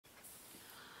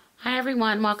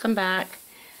everyone, welcome back.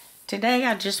 Today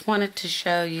I just wanted to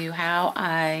show you how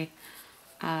I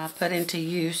put into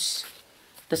use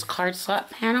this card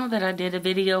slot panel that I did a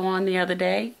video on the other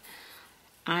day.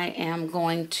 I am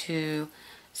going to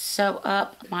sew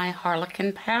up my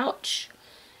Harlequin pouch,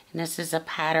 and this is a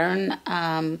pattern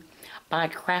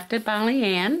crafted by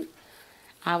Leanne.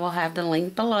 I will have the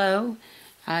link below.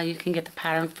 You can get the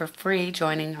pattern for free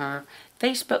joining her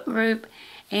Facebook group,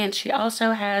 and she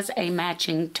also has a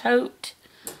matching tote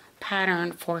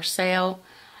pattern for sale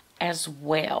as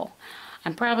well.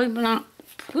 I'm probably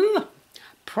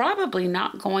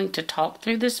not going to talk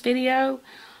through this video.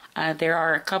 There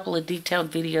are a couple of detailed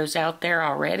videos out there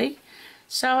already,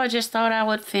 so I just thought I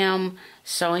would film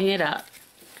sewing it up.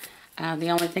 The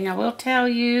only thing I will tell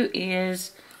you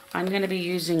is I'm going to be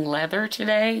using leather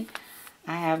today.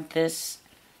 I have this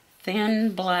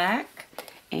thin black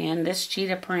and this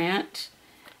cheetah print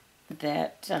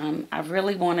that I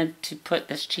really wanted to put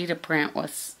this cheetah print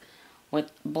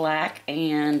with black,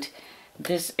 and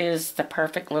this is the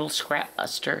perfect little scrap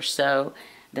buster. So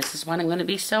this is what I'm going to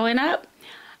be sewing up.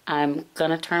 I'm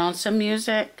going to turn on some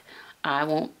music. I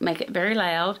won't make it very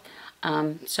loud,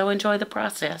 so enjoy the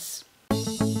process.